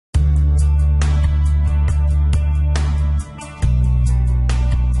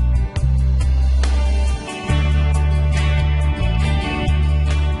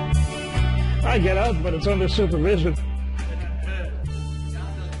can't get out, but it's under supervision.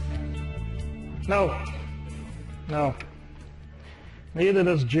 No. No. Neither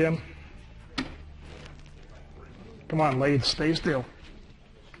does Jim. Come on, lathe, stay still.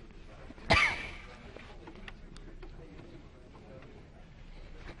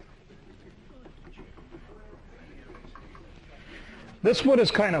 This wood is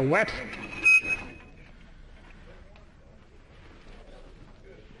kind of wet.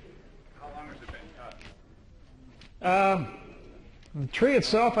 How long has it been cut? The tree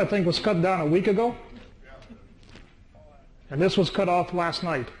itself, I think, was cut down a week ago. And this was cut off last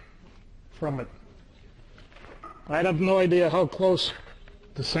night from it. I have no idea how close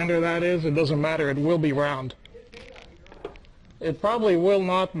the center of that is. It doesn't matter. It will be round. It probably will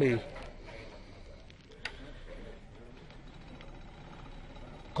not be.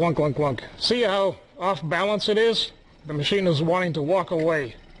 Clunk, clunk, clunk. See how off balance it is? The machine is wanting to walk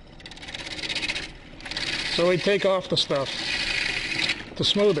away. So we take off the stuff to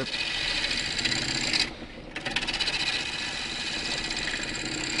smooth it.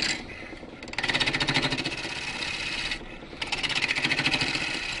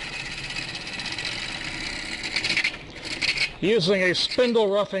 Using a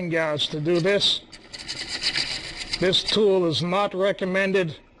spindle roughing gouge to do this. This tool is not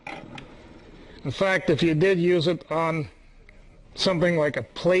recommended. In fact, if you did use it on something like a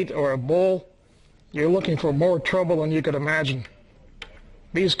plate or a bowl, you're looking for more trouble than you could imagine.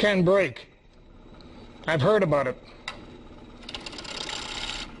 These can break. I've heard about it.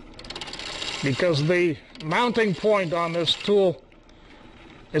 Because the mounting point on this tool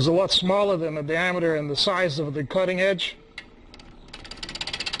is a lot smaller than the diameter and the size of the cutting edge.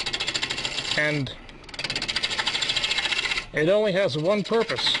 And it only has one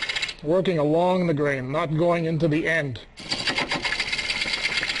purpose, working along the grain, not going into the end.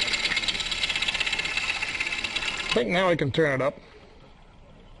 I think now I can turn it up.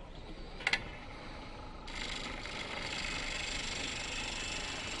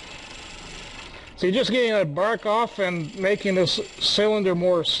 So you're just getting that bark off and making this cylinder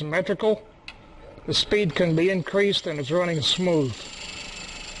more symmetrical. The speed can be increased and it's running smooth.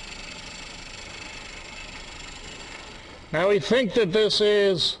 Now we think that this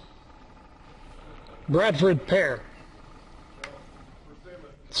is Bradford pear.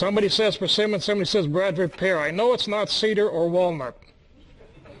 Somebody says persimmon, somebody says Bradford pear. I know it's not cedar or walnut.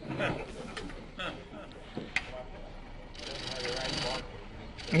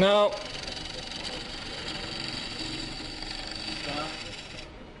 No.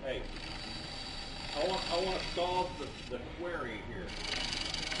 Hey, I want to solve the query here.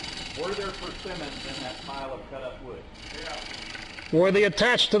 Were there persimmons in that pile of cut up wood? Yeah. Were they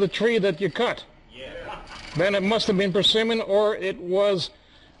attached to the tree that you cut? Yeah. Then it must have been persimmon, or it was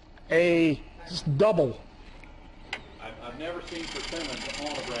a double. I've never seen persimmons on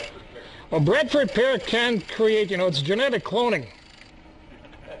a Bradford pear. Well, Bradford pear can create, it's genetic cloning.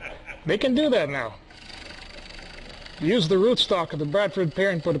 They can do that now. Use the rootstock of the Bradford pear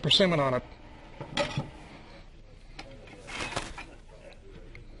and put a persimmon on it.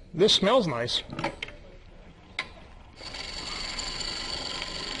 This smells nice.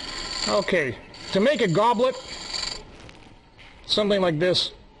 Okay, to make a goblet, something like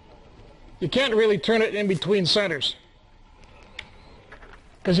this, you can't really turn it in between centers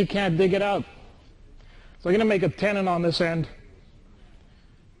because you can't dig it out. So I'm going to make a tenon on this end,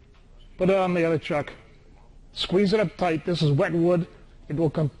 put it on the other chuck, squeeze it up tight. This is wet wood. It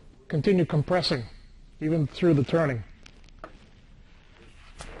will continue compressing even through the turning.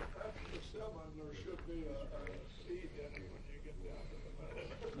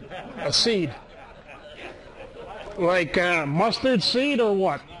 A seed. Like mustard seed or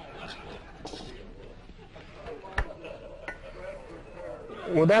what?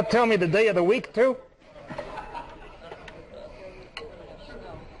 Will that tell me the day of the week too?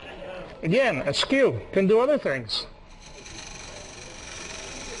 Again, a skew can do other things.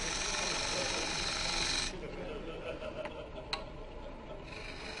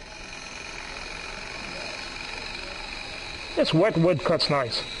 This wet wood cuts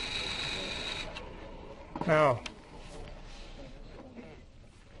nice. Now,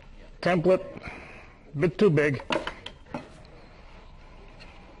 template, a bit too big.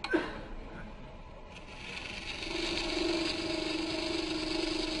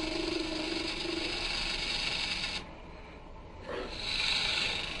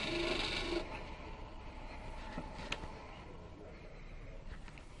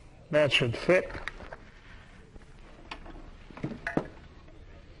 That should fit.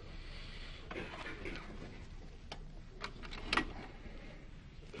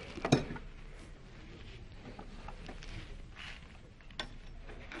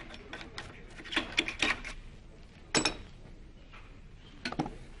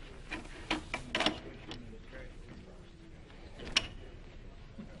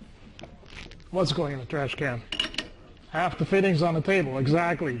 What's going in the trash can? Half the fittings on the table,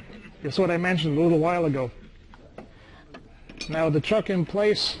 exactly. It's what I mentioned a little while ago. Now the chuck in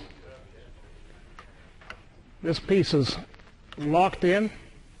place, this piece is locked in.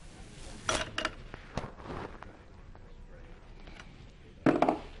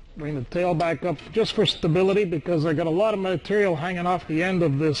 Bring the tail back up just for stability because I got a lot of material hanging off the end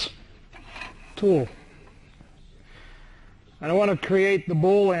of this tool. And I want to create the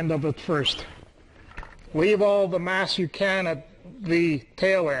bowl end of it first. Leave all the mass you can at the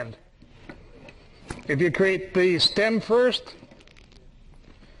tail end. If you create the stem first,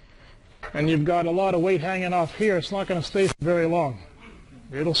 and you've got a lot of weight hanging off here, it's not going to stay for very long.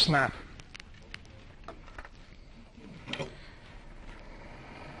 It'll snap.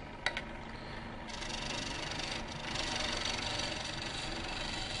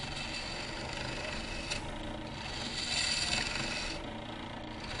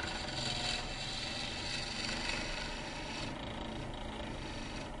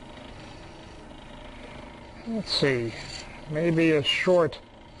 Let's see, maybe a short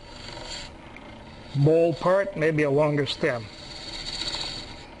bowl part, maybe a longer stem.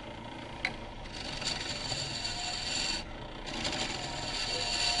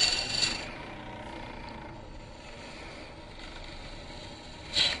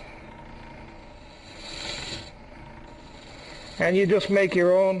 And you just make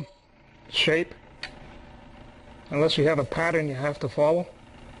your own shape, unless you have a pattern you have to follow.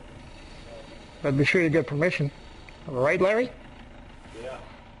 But be sure you get permission. Right, Larry? Yeah.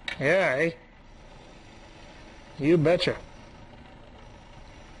 Yeah, eh? You betcha.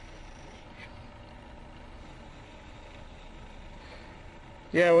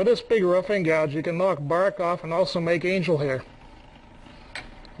 Yeah, with this big roughing gouge, you can knock bark off and also make angel hair.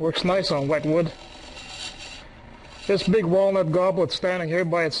 Works nice on wet wood. This big walnut goblet standing here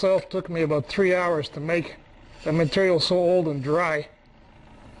by itself took me about 3 hours to make. The material's so old and dry.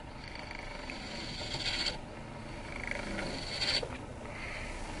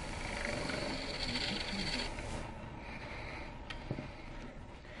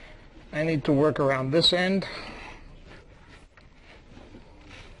 I need to work around this end.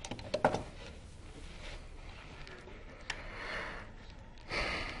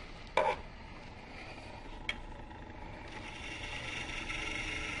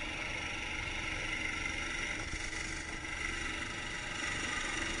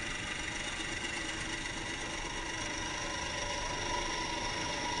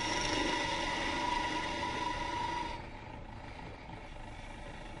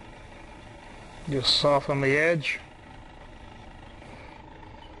 Just soften the edge.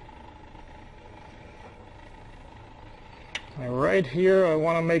 And right here I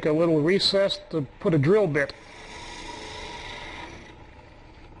want to make a little recess to put a drill bit.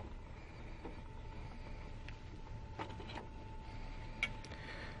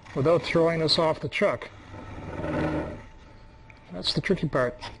 Without throwing this off the chuck. That's the tricky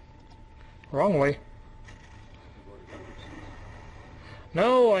part. Wrong way.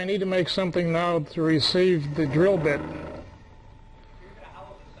 No, I need to make something now to receive the drill bit.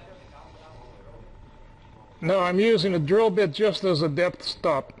 No, I'm using the drill bit just as a depth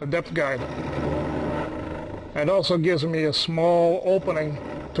stop, a depth guide. It also gives me a small opening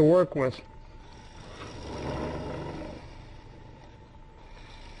to work with.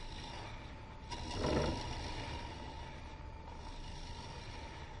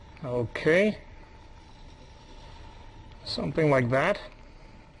 Okay. Something like that.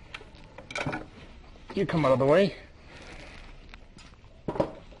 You come out of the way.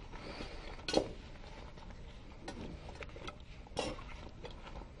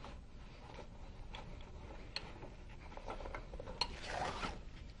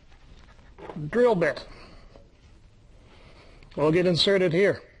 Drill bit. Will get inserted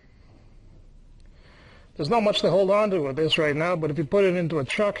here. There's not much to hold on to with this right now, but if you put it into a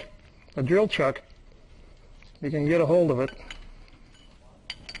chuck, a drill chuck, you can get a hold of it.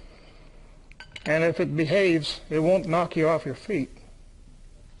 And if it behaves, it won't knock you off your feet.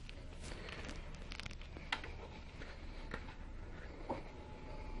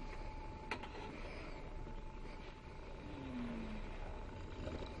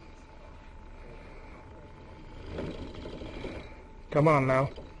 Come on now.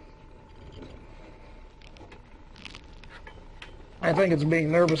 I think it's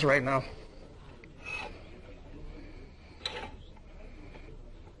being nervous right now.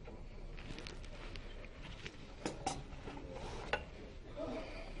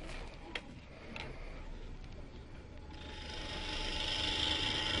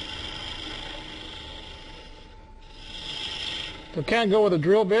 If I can't go with a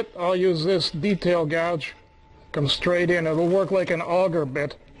drill bit, I'll use this detail gouge. Comes straight in. It'll work like an auger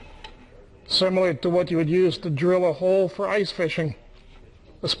bit, similar to what you would use to drill a hole for ice fishing.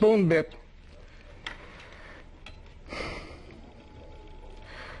 A spoon bit.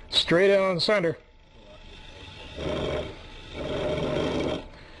 Straight in on the center.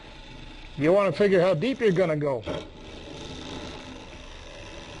 You want to figure how deep you're going to go,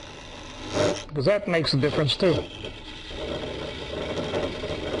 because that makes a difference too.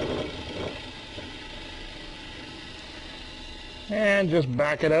 And just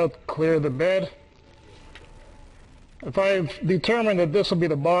back it out, clear the bed. If I've determined that this will be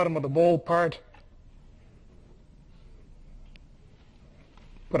the bottom of the bowl part,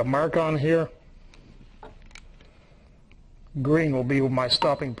 put a mark on here. Green will be my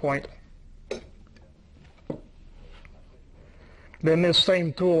stopping point. Then this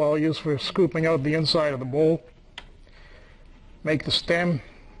same tool I'll use for scooping out the inside of the bowl. Make the stem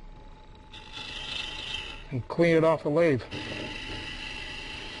and clean it off the lathe.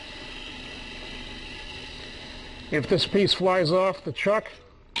 If this piece flies off the chuck,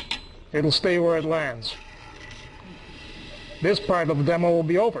 it'll stay where it lands. This part of the demo will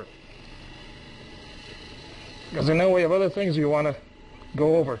be over, because I know we have other things you want to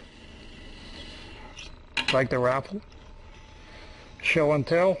go over, like the raffle, show and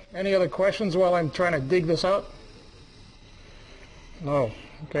tell. Any other questions while I'm trying to dig this out? No.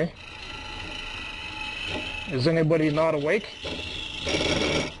 Okay. Is anybody not awake?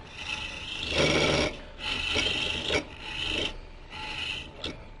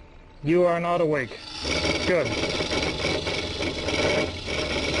 You are not awake. Good.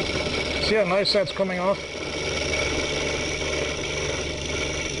 See how nice that's coming off?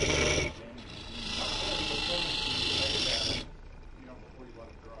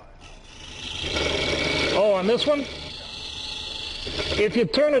 Oh, on this one, if you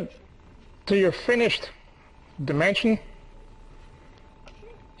turn it to your finished dimension,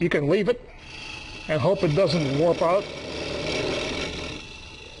 you can leave it and hope it doesn't warp out.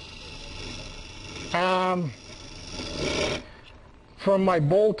 From my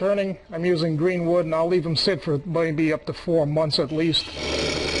bowl turning, I'm using green wood, and I'll leave them sit for maybe up to 4 months at least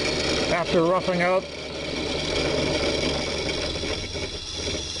after roughing out.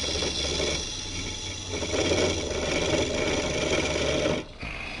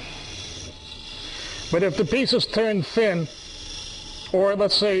 But if the pieces turn thin, or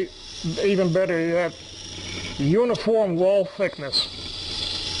let's say even better, you have uniform wall thickness,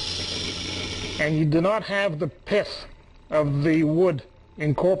 and you do not have the pith of the wood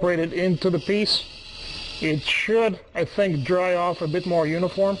incorporated into the piece, it should, I think, dry off a bit more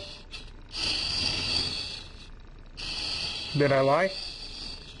uniform. Did I lie?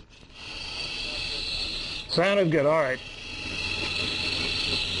 Sounded good, all right.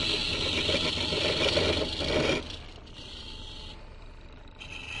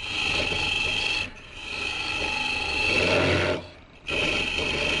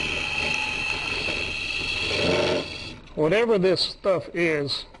 Whatever this stuff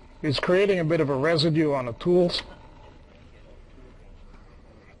is creating a bit of a residue on the tools.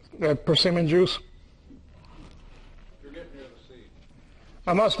 That persimmon juice. You're getting near the seed.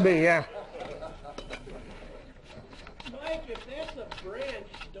 I must be, yeah. Mike, if that's a branch,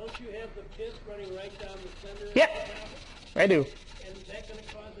 don't you have the pith running right down the center? Yeah, I do. And is that going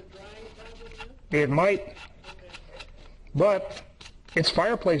to cause a drying problem? It might, Okay. but it's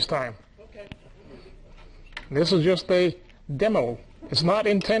fireplace time. Okay. This is just a demo. It's not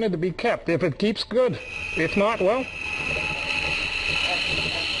intended to be kept. If it keeps, good. If not, well.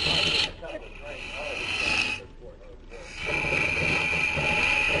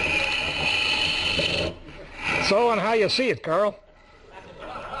 It's all on how you see it, Carl.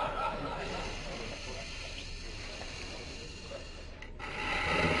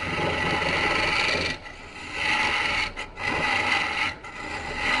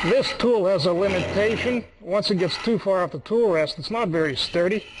 This tool has a limitation. Once it gets too far off the tool rest, it's not very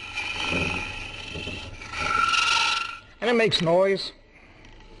sturdy. And it makes noise.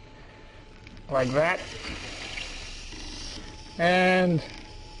 Like that. And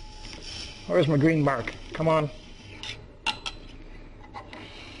where's my green mark? Come on.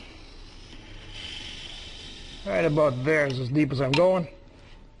 Right about there is as deep as I'm going.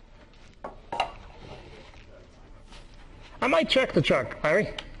 I might check the chuck,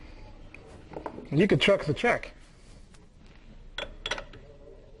 Larry. You could chuck the check.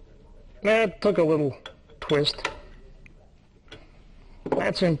 That took a little twist.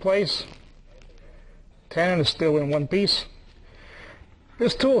 That's in place. Tenon is still in one piece.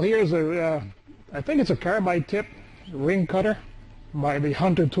 This tool here is a, I think it's a carbide tip ring cutter. by the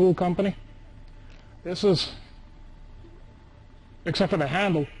Hunter Tool Company. This is, except for the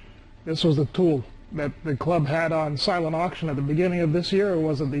handle, this was the tool that the club had on silent auction at the beginning of this year, or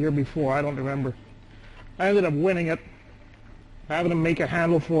was it the year before? I don't remember. I ended up winning it, having to make a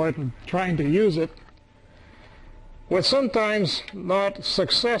handle for it and trying to use it was sometimes not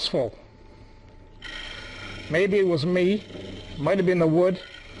successful. Maybe it was me, might have been the wood,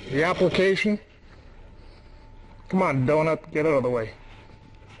 the application. Come on, donut, get out of the way.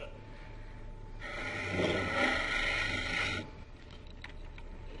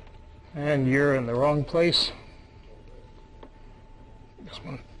 And you're in the wrong place. This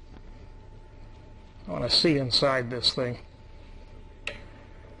one. I want to see inside this thing.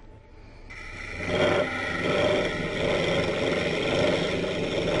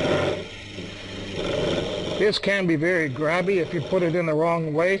 This can be very grabby if you put it in the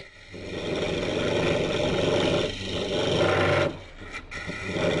wrong way.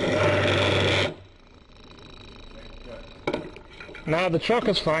 Now the chuck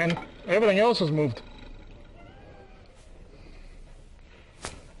is fine. Everything else has moved.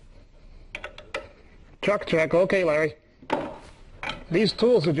 Chuck check. Okay, Larry. These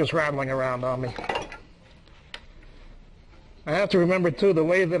tools are just rattling around on me. I have to remember too, the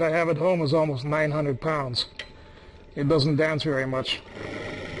lathe that I have at home is almost 900 pounds. It doesn't dance very much.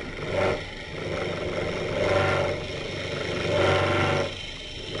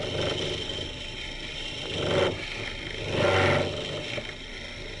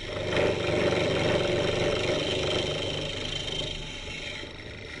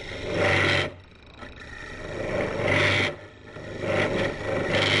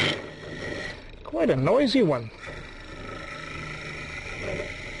 Quite a noisy one.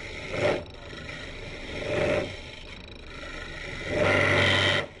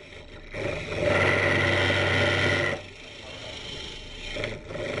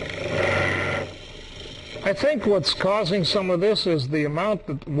 I think what's causing some of this is the amount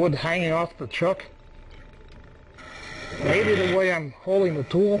of wood hanging off the chuck. Maybe the way I'm holding the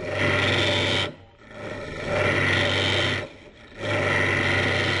tool.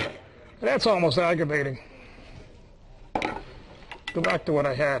 That's almost aggravating. Go back to what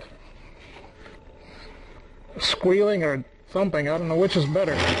I had. Squealing or thumping, I don't know which is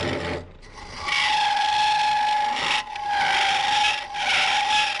better.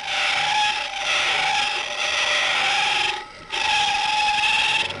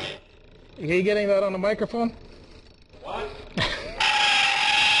 Are you getting that on the microphone? What?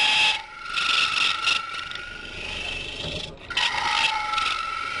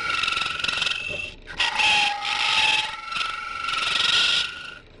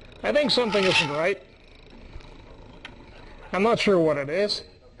 I think something isn't right. I'm not sure what it is.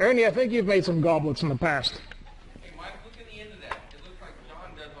 Ernie, I think you've made some goblets in the past. Hey, Mike, look at the end of that. It looks like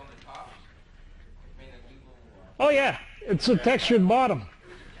John does on the top. I mean, Oh yeah, it's a textured bottom.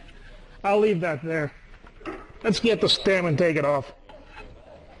 I'll leave that there. Let's get the stem and take it off.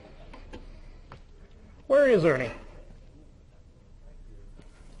 Where is Ernie?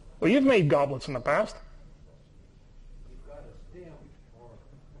 Well, you've made goblets in the past. You've got a stem or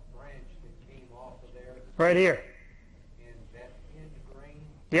a branch that came off of there, Right here. and that end grain,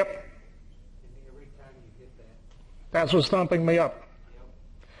 Yep. and every time you hit that, That's what's thumping me up.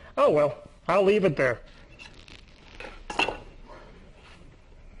 Oh well, I'll leave it there.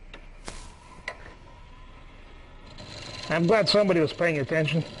 I'm glad somebody was paying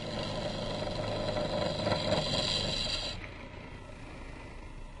attention.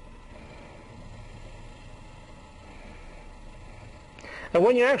 And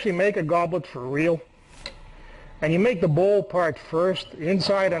when you actually make a goblet for real, and you make the bowl part first,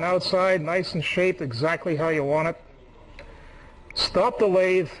 inside and outside, nice and shaped exactly how you want it, stop the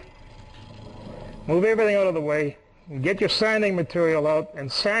lathe, move everything out of the way, and get your sanding material out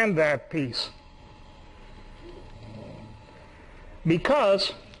and sand that piece.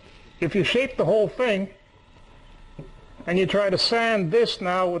 Because if you shape the whole thing and you try to sand this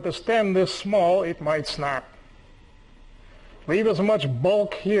now with the stem this small, it might snap. Leave as much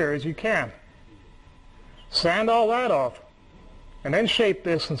bulk here as you can. Sand all that off and then shape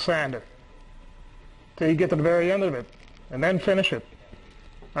this and sand it till you get to the very end of it and then finish it.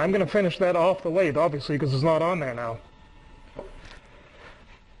 I'm going to finish that off the lathe obviously because it's not on there now.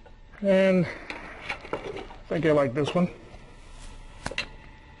 And I think I like this one.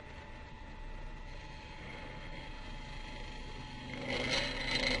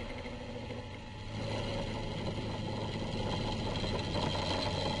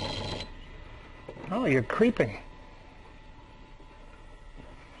 Oh, you're creeping.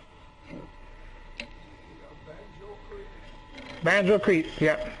 Banjo creep,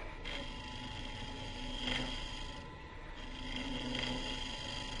 yeah.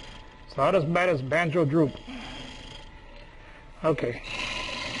 It's not as bad as banjo droop. Okay.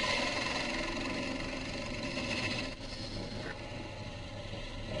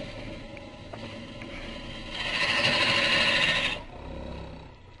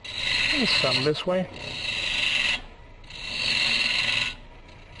 Some this way.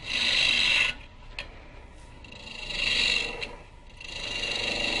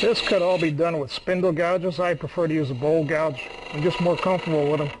 This could all be done with spindle gouges. I prefer to use a bowl gouge. I'm just more comfortable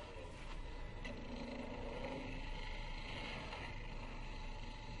with them.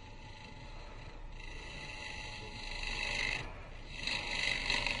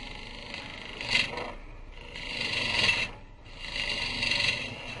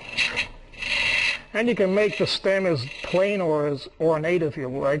 And you can make the stem as plain or as ornate if you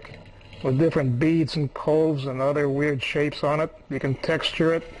like, with different beads and coves and other weird shapes on it. You can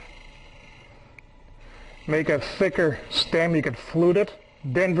texture it. Make a thicker stem, you could flute it.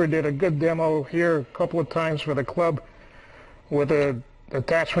 Denver did a good demo here a couple of times for the club with an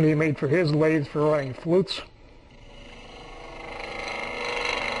attachment he made for his lathe for running flutes.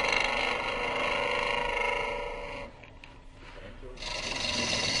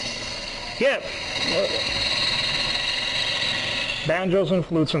 Yeah. Banjos and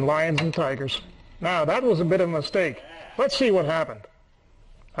flutes and lions and tigers. Now, that was a bit of a mistake. Let's see what happened.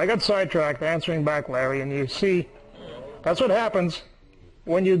 I got sidetracked answering back, Larry, and you see, that's what happens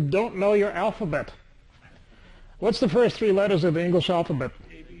when you don't know your alphabet. What's the first 3 letters of the English alphabet?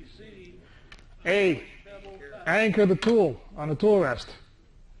 ABC. A, anchor the tool on the tool rest.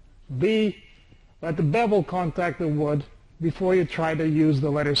 B, let the bevel contact the wood before you try to use the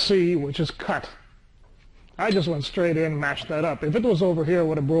letter C, which is cut. I just went straight in and mashed that up. If it was over here, it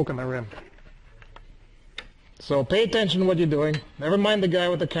would have broken the rim. So pay attention to what you're doing. Never mind the guy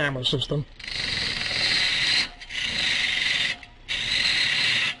with the camera system.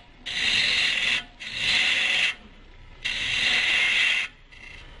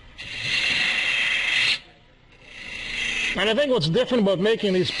 And I think what's different about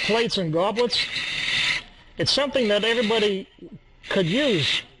making these plates and goblets, it's something that everybody could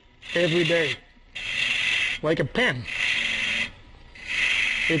use every day, like a pen.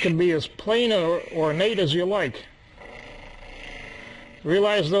 It can be as plain or ornate as you like.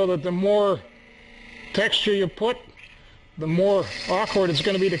 Realize, though, that the more texture you put, the more awkward it's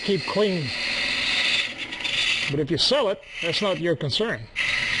going to be to keep clean. But if you sell it, that's not your concern.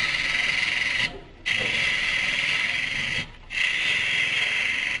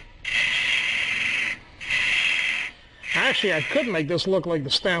 Actually, I could make this look like the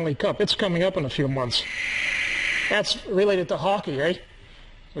Stanley Cup. It's coming up in a few months. That's related to hockey, eh?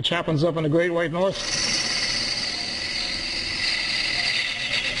 Which happens up in the Great White North.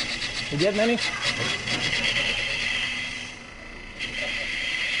 You getting any?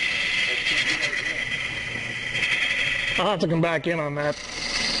 I'll have to come back in on that.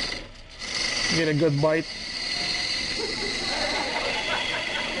 Get a good bite.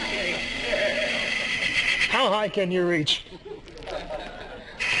 How high can you reach?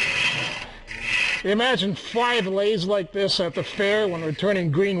 Imagine 5 lathes like this at the fair when we're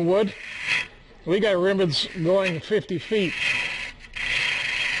turning green wood. We got ribbons going 50 feet.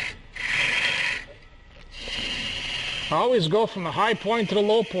 I always go from the high point to the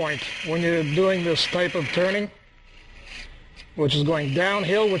low point when you're doing this type of turning, which is going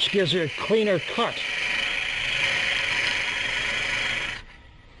downhill, which gives you a cleaner cut.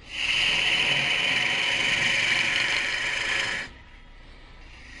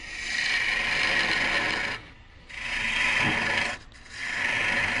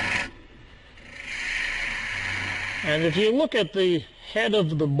 And if you look at the head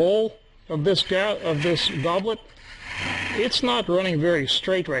of the bowl of this goblet, it's not running very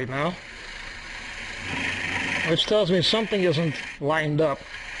straight right now, which tells me something isn't lined up.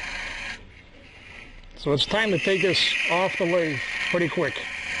 So it's time to take this off the lathe pretty quick.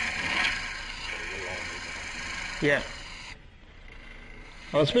 Yeah.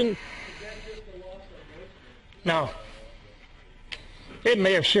 Well, it's been... No. It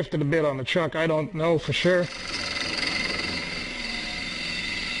may have shifted a bit on the chuck. I don't know for sure.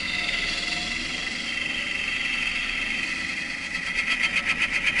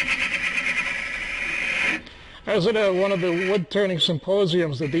 I was at one of the wood turning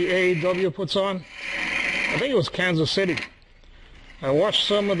symposiums that the AAW puts on. I think it was Kansas City. I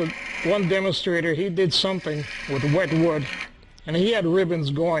watched one demonstrator. He did something with wet wood, and he had ribbons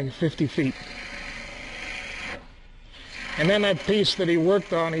going 50 feet. And then that piece that he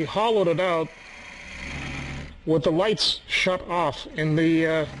worked on, he hollowed it out with the lights shut off in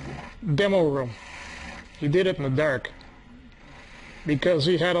the demo room. He did it in the dark because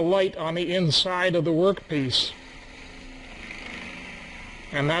he had a light on the inside of the workpiece,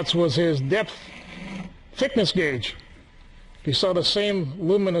 and that was his depth thickness gauge. He saw the same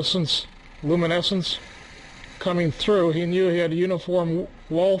luminescence coming through. He knew he had a uniform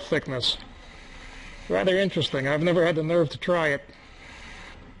wall thickness. Rather interesting. I've never had the nerve to try it.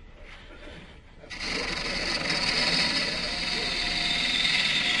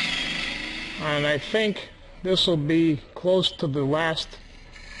 And I think this will be close to the last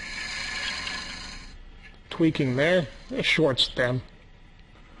tweaking there. A short stem.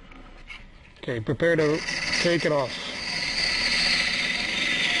 Okay, prepare to take it off.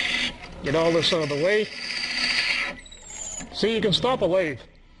 Get all this out of the way. See, you can stop a lathe.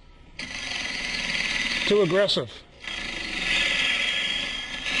 Too aggressive.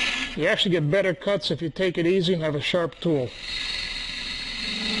 You actually get better cuts if you take it easy and have a sharp tool.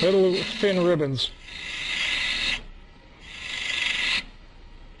 Little thin ribbons.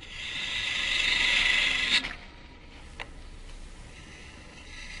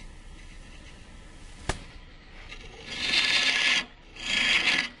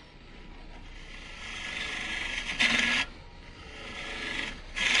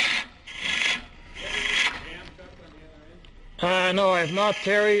 No, I have not,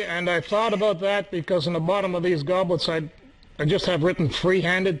 Terry, and I thought about that because in the bottom of these goblets I just have written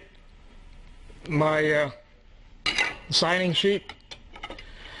free-handed my signing sheet.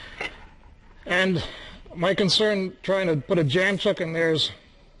 And my concern trying to put a jam chuck in there is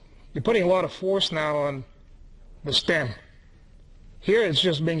you're putting a lot of force now on the stem. Here it's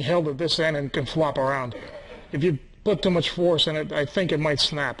just being held at this end and can flop around. If you put too much force in it, I think it might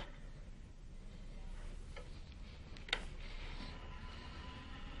snap.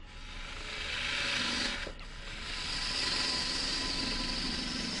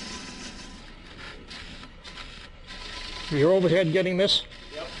 Your overhead getting this?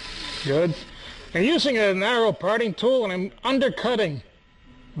 Yep. Good. I'm using a narrow parting tool and I'm undercutting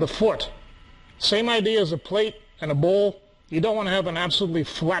the foot. Same idea as a plate and a bowl. You don't want to have an absolutely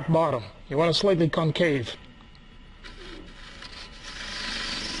flat bottom. You want a slightly concave.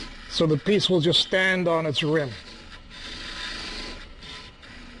 So the piece will just stand on its rim.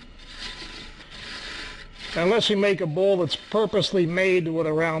 Unless you make a bowl that's purposely made with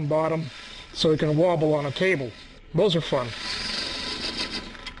a round bottom so it can wobble on a table. Those are fun.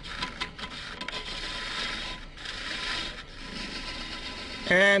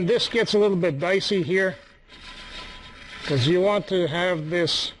 And this gets a little bit dicey here because you want to have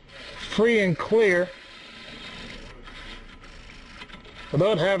this free and clear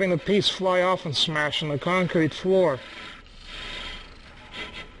without having the piece fly off and smash on the concrete floor.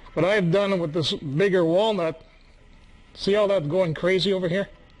 What I've done with this bigger walnut, see all that going crazy over here?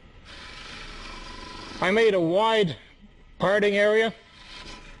 I made a wide parting area,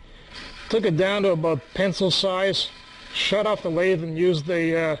 took it down to about pencil size, shut off the lathe and used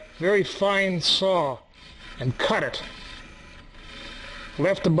a very fine saw and cut it.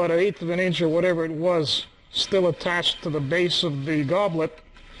 Left about 1/8 of an inch or whatever it was still attached to the base of the goblet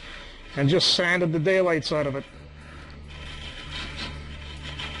and just sanded the daylights out of it.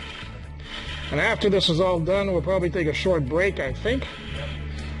 And after this is all done, we'll probably take a short break, I think.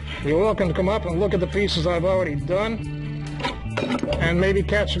 You're welcome to come up and look at the pieces I've already done and maybe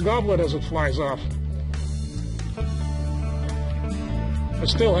catch a goblet as it flies off. I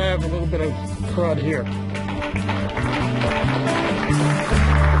still have a little bit of crud here.